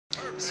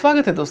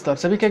स्वागत है दोस्तों आप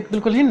सभी का एक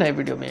बिल्कुल ही नए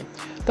वीडियो में।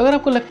 तो अगर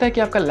आपको लगता है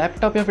कि आपका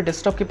लैपटॉप या फिर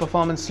डेस्कटॉप की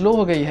परफॉर्मेंस स्लो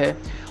हो गई है,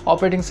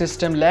 ऑपरेटिंग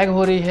सिस्टम लैग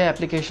हो रही है,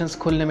 एप्लीकेशंस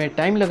खुलने में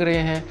टाइम लग रहे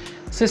हैं,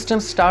 सिस्टम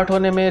स्टार्ट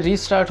होने में,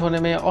 रीस्टार्ट होने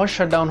में और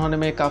शटडाउन होने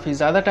में काफ़ी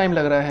ज़्यादा टाइम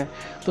लग रहा है,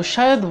 तो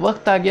शायद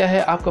वक्त आ गया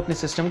है आपको अपने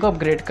सिस्टम को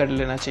अपग्रेड कर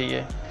लेना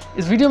चाहिए।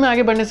 इस वीडियो में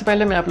आगे बढ़ने से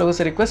पहले मैं आप लोगों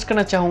से रिक्वेस्ट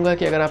करना चाहूँगा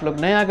कि अगर आप लोग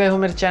नए आ गए हो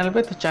मेरे चैनल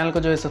पे तो चैनल को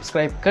जो है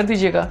सब्सक्राइब कर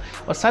दीजिएगा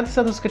और साथ ही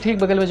साथ उसके ठीक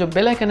बगल में जो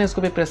बेल आइकन है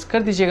उसको भी प्रेस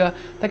कर दीजिएगा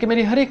ताकि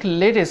मेरी हर एक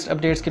लेटेस्ट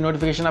अपडेट्स की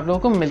नोटिफिकेशन आप लोगों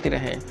को मिलती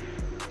रहे।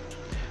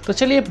 तो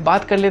चलिए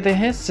बात कर लेते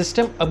हैं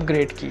सिस्टम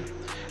अपग्रेड की।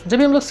 जब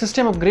भी हम लोग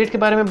सिस्टम अपग्रेड के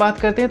बारे में बात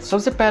करते हैं तो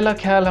सबसे पहला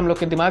ख्याल हम लोग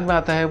के दिमाग में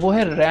आता है वो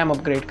है रैम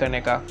अपग्रेड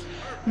करने का।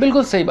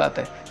 बिल्कुल सही बात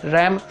है,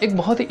 रैम एक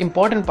बहुत ही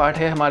इंपॉर्टेंट पार्ट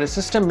है हमारे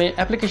सिस्टम में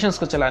एप्लीकेशंस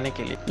को चलाने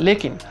के लिए,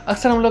 लेकिन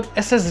अक्सर हम लोग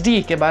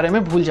SSD के बारे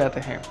में भूल जाते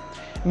हैं।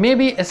 मे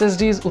बी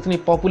SSDs उतनी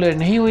पॉपुलर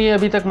नहीं हुई है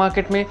अभी तक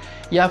मार्केट में,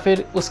 या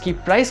फिर उसकी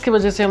प्राइस की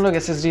वजह से हम लोग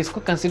SSDs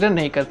को कंसिडर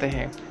नहीं करते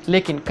हैं,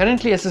 लेकिन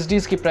करेंटली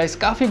SSDs की प्राइस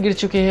काफ़ी गिर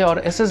चुकी है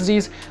और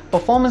SSDs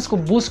परफॉर्मेंस को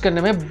बूस्ट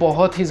करने में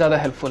बहुत ही ज़्यादा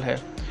हेल्पफुल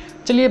है।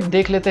 चलिए अब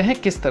देख लेते हैं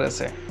किस तरह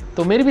से।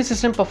 तो मेरी भी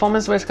सिस्टम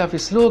परफॉर्मेंस वाइज काफ़ी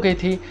स्लो हो गई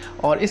थी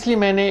और इसलिए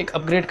मैंने एक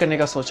अपग्रेड करने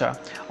का सोचा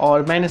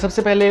और मैंने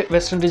सबसे पहले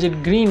western digit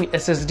green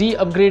SSD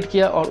upgrade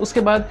किया और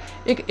उसके बाद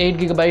एक 8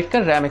 GB का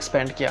रैम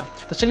एक्सपेंड किया।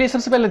 तो चलिए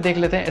सबसे पहले देख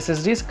लेते हैं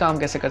SSDs काम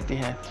कैसे करती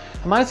हैं।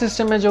 हमारे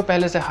सिस्टम में जो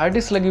पहले से हार्ड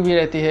डिस्क लगी हुई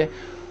रहती है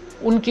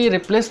उनके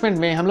रिप्लेसमेंट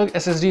में हम लोग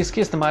SSDs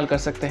की इस्तेमाल कर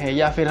सकते हैं,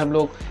 या फिर हम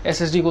लोग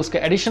SSD को उसके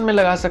एडिशन में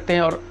लगा सकते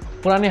हैं और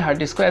पुराने हार्ड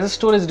डिस्क को as a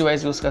storage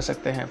device use कर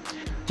सकते हैं।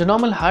 जो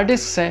नॉर्मल हार्ड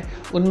डिस्क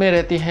हैं उनमें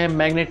रहती हैं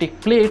मैग्नेटिक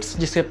प्लेट्स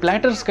जिसे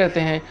प्लैटर्स कहते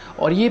हैं,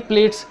 और ये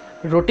प्लेट्स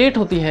रोटेट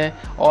होती हैं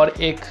और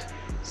एक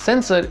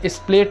सेंसर इस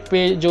प्लेट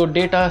पे जो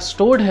डेटा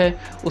स्टोर्ड है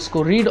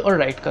उसको रीड और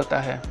राइट करता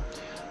है।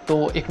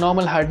 तो एक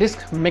normal hard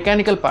disk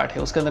mechanical part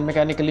है, उसके अंदर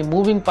मैकेनिकली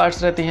मूविंग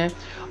पार्ट्स रहती हैं,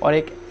 और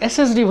एक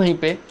SSD वहीं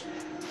पे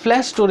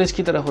फ्लैश स्टोरेज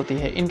की तरह होती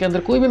है। इनके अंदर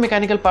कोई भी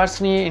मैकेनिकल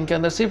पार्ट्स नहीं है, इनके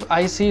अंदर सिर्फ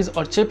ICs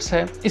और चिप्स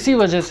है। इसी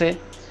वजह से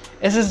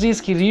SSDs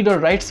की रीड और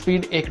राइट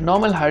स्पीड एक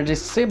नॉर्मल हार्ड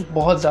डिस्क से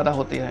बहुत ज़्यादा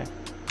होती है।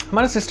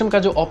 हमारे सिस्टम का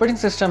जो ऑपरेटिंग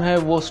सिस्टम है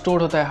वो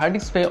स्टोर होता है हार्ड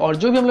डिस्क पे, और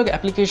जो भी हम लोग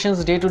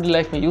applications day to day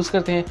life में यूज़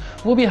करते हैं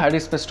वो भी हार्ड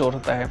डिस्क पे स्टोर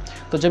होता है।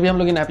 तो जब भी हम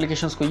लोग इन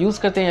एप्लीकेशंस को यूज़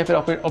करते हैं या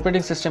फिर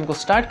ऑपरेटिंग सिस्टम को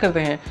स्टार्ट करते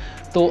हैं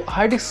तो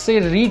हार्ड डिस्क से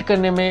रीड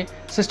करने में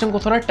सिस्टम को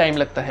थोड़ा टाइम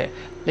लगता है,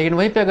 लेकिन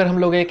वहीं पर अगर हम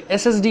लोग एक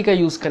SSD का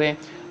यूज़ करें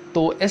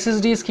तो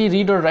SSDs की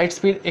रीड और राइट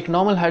स्पीड एक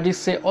नॉर्मल हार्ड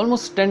डिस्क से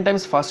ऑलमोस्ट 10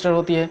 टाइम्स फास्टर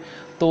होती है।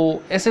 तो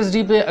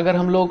SSD पे अगर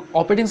हम लोग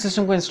ऑपरेटिंग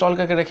सिस्टम को इंस्टॉल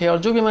करके रखें और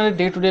जो भी हमारे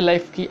डे टू डे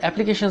लाइफ की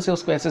एप्लीकेशन है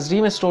उसको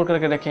SSD में स्टोर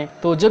करके रखें,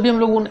 तो जब भी हम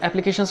लोग उन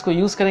एप्लीकेशंस को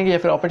यूज़ करेंगे या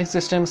फिर ऑपरेटिंग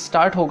सिस्टम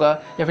स्टार्ट होगा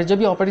या फिर जब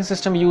भी ऑपरेटिंग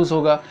सिस्टम यूज़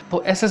होगा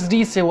तो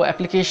SSD से वो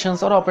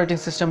एप्लीकेशंस और ऑपरेटिंग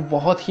सिस्टम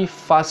बहुत ही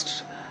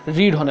फास्ट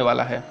रीड होने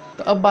वाला है।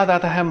 तो अब बात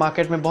आता है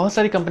मार्केट में बहुत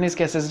सारी कंपनीज़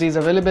के SSDs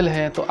अवेलेबल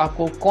हैं, तो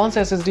आपको कौन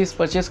से SSDs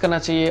परचेस करना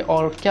चाहिए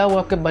और क्या वो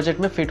आपके बजट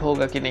में फिट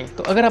होगा कि नहीं।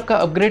 तो अगर आपका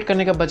अपग्रेड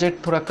करने का बजट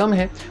थोड़ा कम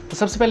है तो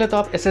सबसे पहले तो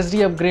आप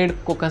SSD अपग्रेड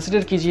को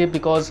कंसिडर कीजिए,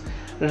 बिकॉज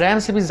रैम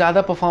से भी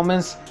ज़्यादा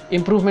परफॉर्मेंस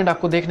इंप्रूवमेंट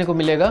आपको देखने को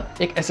मिलेगा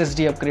एक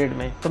SSD अपग्रेड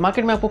में। तो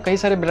मार्केट में आपको कई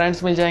सारे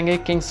ब्रांड्स मिल जाएंगे,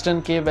 किंगस्टन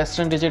के,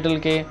 वेस्टर्न डिजिटल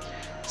के,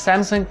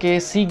 सैमसंग के,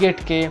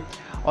 सीगेट के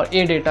और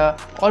A-Data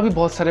और भी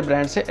बहुत सारे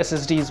ब्रांड्स है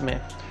SSDs में।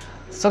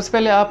 सबसे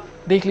पहले आप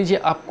देख लीजिए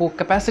आपको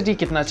कैपेसिटी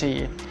कितना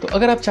चाहिए। तो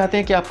अगर आप चाहते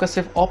हैं कि आपका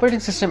सिर्फ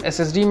ऑपरेटिंग सिस्टम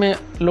SSD में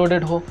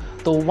लोडेड हो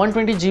तो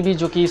 120 GB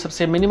जो कि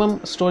सबसे मिनिमम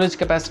स्टोरेज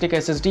कैपेसिटी का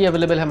SSD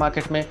अवेलेबल है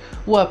मार्केट में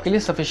वो आपके लिए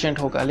सफिशिएंट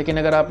होगा। लेकिन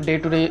अगर आप डे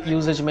टू डे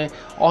यूजेज में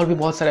और भी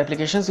बहुत सारे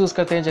एप्लीकेशंस यूज़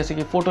करते हैं जैसे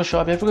कि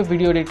फोटोशॉप या फिर कोई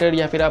वीडियो एडिटर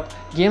या फिर आप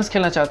गेम्स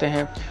खेलना चाहते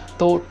हैं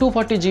तो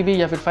 240 GB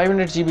या फिर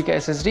 500 GB का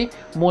SSD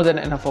मोर देन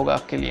इनफ होगा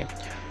आपके लिए।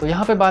 तो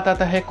यहाँ पे बात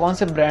आता है कौन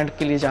से ब्रांड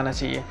के लिए जाना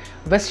चाहिए।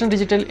 वेस्टर्न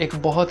डिजिटल एक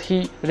बहुत ही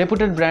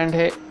रेपुटेड ब्रांड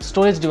है,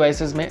 स्टोरेज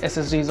डिवाइसेस में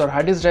SSDs और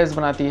हार्ड डिस्क ड्राइव्स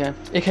बनाती है।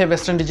 एक है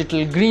वेस्टर्न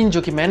डिजिटल ग्रीन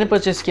जो कि मैंने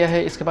परचेस किया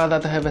है, इसके बाद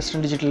आता है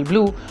वेस्टर्न डिजिटल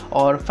ब्लू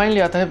और फाइनली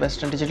आता है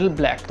वेस्टर्न डिजिटल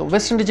ब्लैक। तो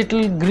वेस्टर्न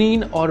डिजिटल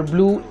ग्रीन और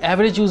ब्लू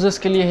एवरेज यूजर्स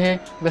के लिए है,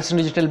 वेस्टर्न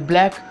डिजिटल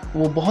ब्लैक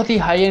वो बहुत ही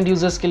हाई एंड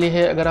यूजर्स के लिए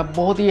है। अगर आप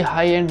बहुत ही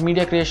हाई एंड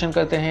मीडिया क्रिएशन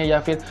करते हैं या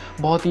फिर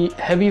बहुत ही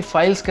हैवी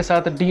फाइल्स के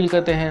साथ डील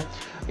करते हैं,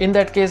 इन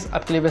दैट केस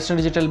आपके लिए वेस्टर्न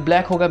डिजिटल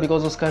ब्लैक होगा,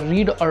 बिकॉज उसका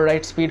रीड और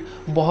राइट स्पीड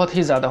बहुत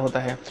ही ज़्यादा होता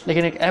है।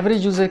 लेकिन एक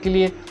एवरेज यूज़र के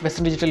लिए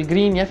वेस्टर्न डिजिटल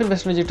ग्रीन या फिर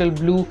वेस्टर्न डिजिटल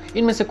ब्लू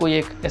इनमें से कोई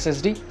एक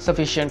SSD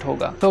सफिशिएंट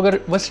होगा। तो अगर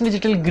वेस्टर्न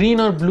डिजिटल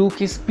ग्रीन और ब्लू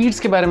की स्पीड्स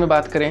के बारे में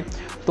बात करें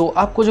तो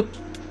आपको जो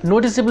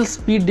नोटिसेबल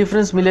स्पीड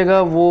डिफरेंस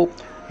मिलेगा वो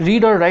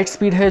रीड और राइट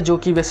स्पीड है, जो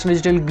कि वेस्टर्न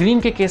डिजिटल ग्रीन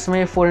के केस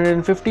में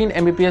 415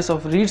 Mbps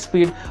ऑफ रीड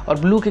स्पीड और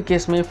ब्लू के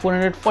केस में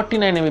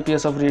 449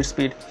 Mbps ऑफ रीड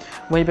स्पीड।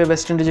 वहीं पे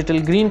वेस्टर्न डिजिटल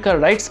ग्रीन का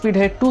राइट स्पीड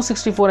है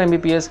 264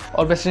 Mbps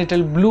और वेस्टर्न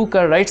डिजिटल ब्लू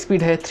का राइट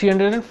स्पीड है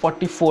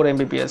 344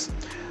 Mbps।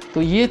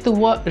 तो ये तो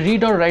हुआ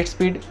रीड और राइट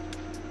स्पीड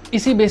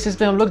इसी बेसिस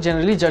पे हम लोग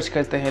जनरली जज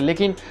करते हैं।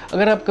 लेकिन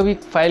अगर आप कभी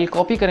फाइल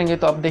कॉपी करेंगे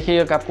तो आप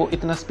देखिएगा कि आपको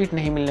इतना स्पीड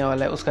नहीं मिलने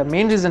वाला है। उसका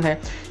मेन रीज़न है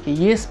कि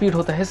ये स्पीड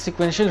होता है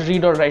सिक्वेंशियल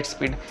रीड और राइट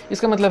स्पीड।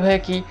 इसका मतलब है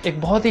कि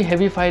एक बहुत ही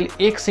हैवी फाइल,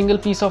 एक single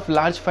piece of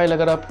large file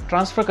अगर आप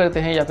ट्रांसफ़र करते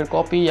हैं या फिर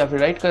कॉपी या फिर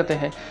राइट करते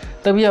हैं,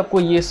 तभी आपको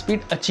ये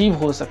स्पीड अचीव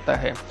हो सकता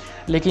है।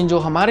 लेकिन जो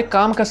हमारे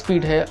काम का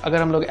स्पीड है,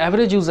 अगर हम लोग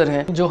एवरेज यूज़र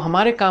हैं, जो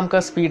हमारे काम का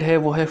स्पीड है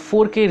वो है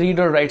 4K रीड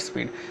और राइट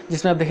स्पीड,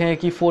 जिसमें आप देखेंगे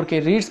कि 4K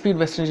read speed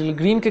western digital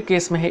green के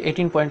केस में है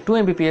 18.2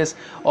 Mbps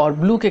और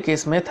ब्लू के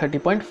केस में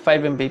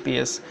 30.5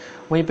 Mbps।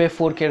 वहीं पे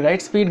 4K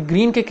राइट स्पीड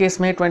ग्रीन के केस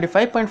में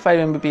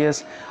 25.5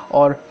 Mbps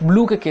और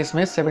ब्लू के केस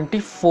में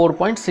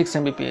 74.6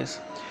 Mbps।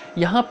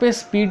 यहाँ पे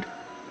स्पीड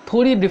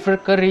थोड़ी डिफर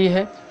कर रही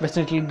है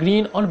वेस्टर्न डिजिटल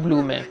ग्रीन और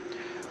ब्लू में।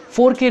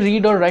 4K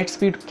रीड और राइट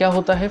स्पीड क्या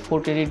होता है?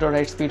 4K रीड और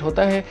राइट स्पीड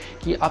होता है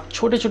कि आप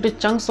छोटे छोटे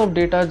चंक्स ऑफ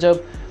डेटा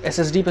जब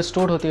SSD पे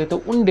स्टोर होती है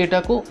तो उन डेटा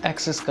को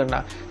एक्सेस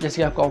करना। जैसे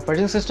कि आपका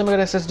ऑपरेटिंग सिस्टम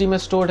अगर SSD में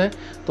स्टोर्ड है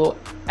तो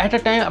एट अ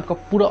टाइम आपका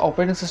पूरा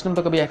ऑपरेटिंग सिस्टम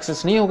पर कभी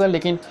एक्सेस नहीं होगा,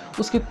 लेकिन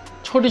उसकी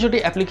छोटी छोटी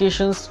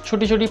एप्लीकेशंस,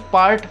 छोटी छोटी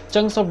part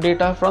chunks of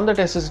data from that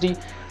SSD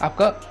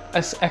आपका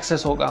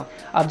एक्सेस होगा।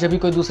 आप जब भी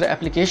कोई दूसरा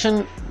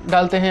एप्लीकेशन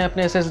डालते हैं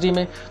अपने SSD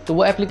में तो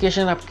वो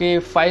एप्लीकेशन आपके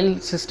फाइल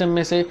सिस्टम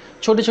में से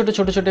छोटे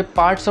छोटे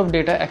पार्ट्स ऑफ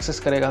डेटा एक्सेस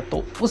करेगा,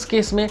 तो उस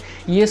केस में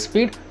ये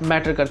स्पीड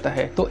मैटर करता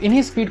है। तो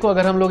इन्हीं स्पीड को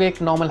अगर हम लोग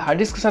एक नॉर्मल हार्ड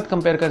डिस्क के साथ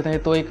कंपेयर करते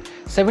हैं तो एक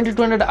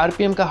 7200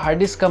 RPM का हार्ड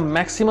डिस्क का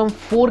मैक्सिमम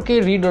 4K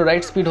रीड और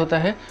राइट स्पीड होता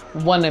है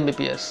 1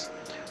 Mbps।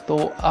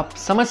 तो आप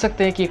समझ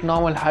सकते हैं कि एक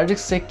नॉर्मल हार्ड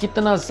डिस्क से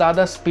कितना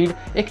ज़्यादा स्पीड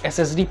एक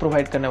SSD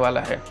प्रोवाइड करने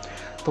वाला है।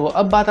 तो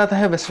अब बात आता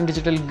है वेस्टर्न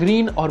डिजिटल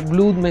ग्रीन और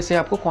ब्लू में से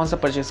आपको कौन सा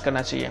परचेज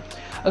करना चाहिए।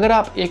 अगर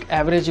आप एक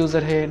एवरेज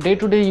यूज़र है, डे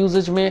टू डे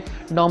यूजेज में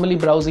नॉर्मली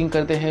ब्राउजिंग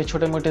करते हैं,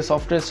 छोटे मोटे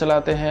सॉफ्टवेयर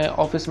चलाते हैं,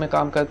 ऑफिस में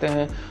काम करते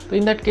हैं, तो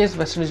in that case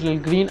western digital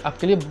green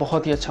आपके लिए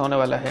बहुत ही अच्छा होने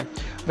वाला है।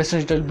 वेस्टर्न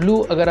डिजिटल ब्लू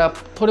अगर आप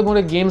थोड़े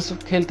मोटे गेम्स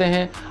खेलते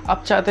हैं,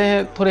 आप चाहते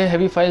हैं थोड़े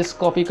हैवी फाइल्स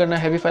कॉपी करना,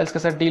 हैवी फाइल्स के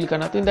साथ डील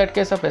करना, तो इन दैट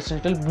केस आप वेस्टर्न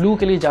डिजिटल ब्लू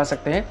के लिए जा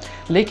सकते हैं।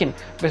 लेकिन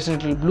वेस्टर्न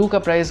डिजिटल ब्लू का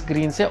प्राइस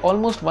ग्रीन से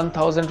ऑलमोस्ट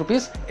 1000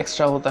 रुपीज़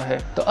एक्स्ट्रा होता है।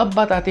 तो अब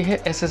बात आती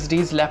है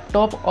SSDs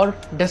लैपटॉप और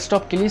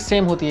डेस्कटॉप के लिए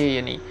सेम होती है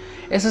या नहीं।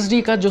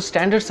 SSD का जो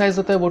स्टैंडर्ड साइज़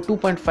होता है वो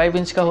 2.5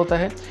 इंच का होता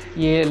है।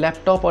 ये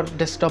लैपटॉप और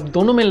डेस्कटॉप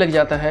दोनों में लग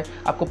जाता है।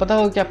 आपको पता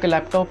होगा कि आपके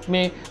लैपटॉप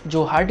में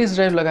जो हार्ड डिस्क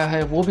ड्राइव लगा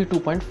है वो भी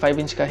 2.5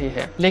 इंच का ही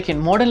है। लेकिन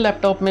मॉडर्न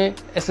लैपटॉप में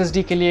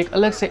SSD के लिए एक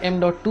अलग से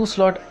M.2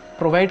 स्लॉट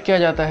प्रोवाइड किया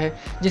जाता है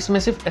जिसमें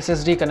सिर्फ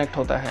SSD कनेक्ट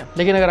होता है।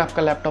 लेकिन अगर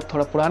आपका लैपटॉप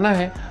थोड़ा पुराना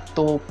है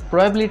तो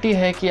प्रोबेबिलिटी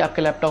है कि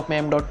आपके लैपटॉप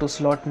में M.2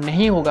 स्लॉट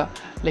नहीं होगा।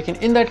 लेकिन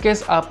इन दैट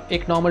केस आप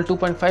एक नॉर्मल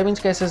 2.5 इंच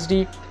का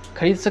SSD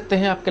खरीद सकते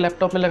हैं, आपके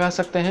लैपटॉप में लगा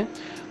सकते हैं।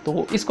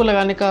 तो इसको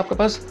लगाने का आपके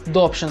पास दो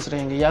ऑप्शंस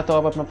रहेंगे, या तो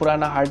आप अपना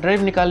पुराना हार्ड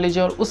ड्राइव निकाल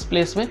लीजिए और उस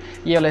प्लेस में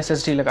ये वाला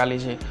SSD लगा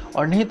लीजिए,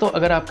 और नहीं तो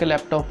अगर आपके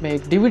लैपटॉप में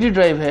एक DVD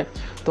ड्राइव है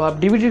तो आप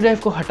DVD ड्राइव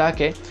को हटा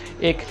के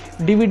एक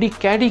DVD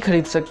CADDY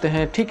खरीद सकते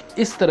हैं। ठीक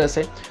इस तरह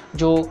से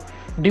जो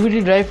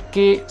DVD ड्राइव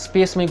के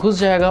स्पेस में घुस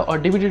जाएगा,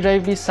 और DVD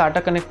ड्राइव भी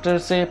SATA कनेक्टर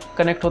से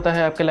कनेक्ट होता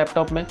है आपके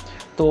लैपटॉप में,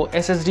 तो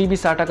SSD भी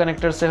SATA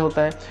कनेक्टर से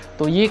होता है।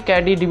 तो ये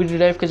CADDY DVD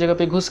ड्राइव की जगह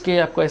पे घुस के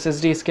आपको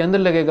SSD इसके अंदर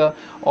लगेगा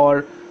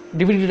और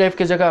DVD ड्राइव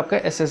की जगह आपका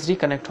SSD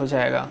कनेक्ट हो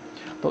जाएगा।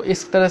 तो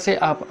इस तरह से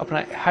आप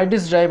अपना हार्ड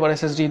डिस्क ड्राइव और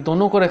SSD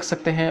दोनों को रख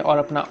सकते हैं और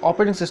अपना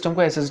ऑपरेटिंग सिस्टम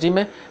को SSD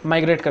में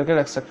माइग्रेट करके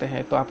रख सकते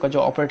हैं। तो आपका जो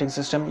ऑपरेटिंग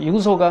सिस्टम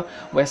यूज़ होगा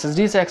वो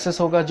SSD से एक्सेस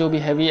होगा। जो भी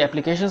हैवी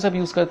एप्लीकेशंस आप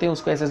यूज़ करते हैं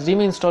उसको SSD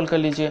में इंस्टॉल कर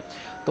लीजिए।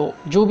 तो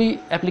जो भी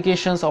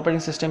एप्लीकेशंस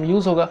ऑपरेटिंग सिस्टम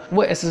यूज़ होगा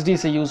वो SSD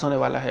से यूज़ होने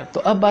वाला है। तो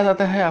अब बात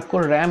आता है आपको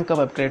रैम कब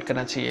अपग्रेड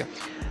करना चाहिए।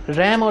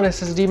 रैम और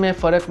SSD में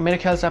फ़र्क मेरे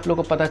ख्याल से आप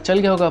लोगों को पता चल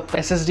गया होगा।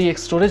 SSD एक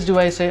स्टोरेज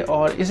डिवाइस है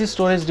और इसी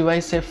स्टोरेज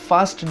डिवाइस से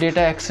फास्ट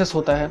डेटा एक्सेस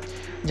होता है,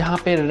 जहाँ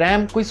पे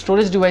रैम कोई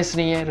स्टोरेज डिवाइस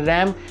नहीं है।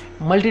 रैम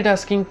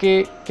मल्टीटास्किंग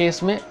के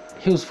केस में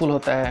यूज़फुल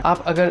होता है।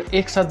 आप अगर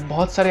एक साथ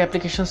बहुत सारे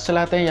एप्लीकेशंस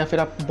चलाते हैं या फिर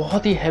आप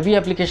बहुत ही हैवी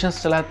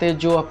एप्लीकेशंस चलाते हैं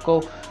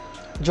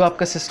जो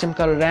आपका सिस्टम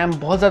का रैम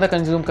बहुत ज़्यादा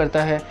कंज्यूम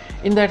करता है,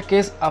 इन दैट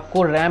केस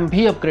आपको रैम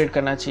भी अपग्रेड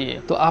करना चाहिए।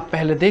 तो आप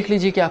पहले देख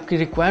लीजिए कि आपकी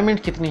रिक्वायरमेंट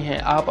कितनी है,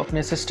 आप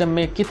अपने सिस्टम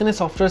में कितने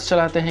सॉफ्टवेयर्स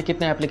चलाते हैं,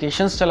 कितने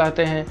एप्लीकेशंस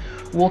चलाते हैं,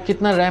 वो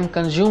कितना रैम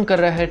कंज्यूम कर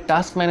रहा है।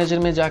 टास्क मैनेजर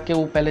में जाके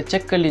वो पहले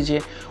चेक कर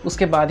लीजिए,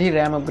 उसके बाद ही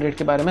रैम अपग्रेड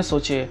के बारे में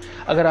सोचिए।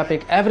 अगर आप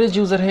एक एवरेज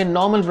यूज़र है,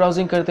 नॉर्मल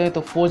ब्राउजिंग करते हैं,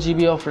 तो 4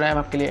 GB ऑफ रैम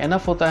आपके लिए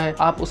एनफ होता है।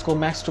 आप उसको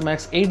मैक्स टू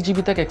मैक्स 8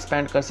 GB तक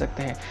एक्सपेंड कर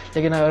सकते हैं।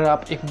 लेकिन अगर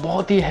आप एक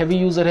बहुत ही हैवी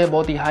यूज़र है,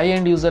 बहुत ही हाई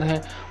एंड यूज़र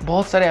है,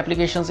 बहुत सारे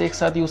एप्लीकेशंस एक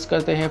साथ यूज़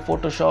करते हैं,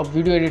 फोटोशॉप,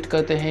 वीडियो एडिट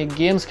करते हैं,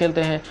 गेम्स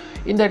खेलते हैं,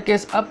 इन दैट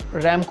केस आप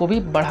रैम को भी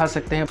बढ़ा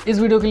सकते हैं। इस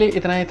वीडियो के लिए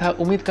इतना ही था।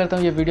 उम्मीद करता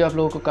हूँ ये वीडियो आप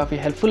लोगों को काफ़ी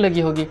हेल्पफुल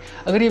लगी होगी।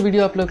 अगर ये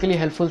वीडियो आप लोगों के लिए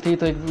हेल्पफुल थी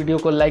तो एक वीडियो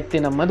को लाइक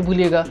देना मत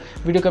भूलिएगा।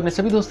 वीडियो को अपने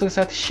सभी दोस्तों के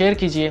साथ शेयर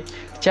कीजिए,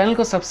 चैनल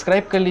को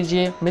सब्सक्राइब कर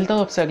लीजिए। मिलता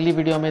हूँ आपसे अगली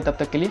वीडियो में, तब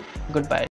तक के लिए गुड बाय।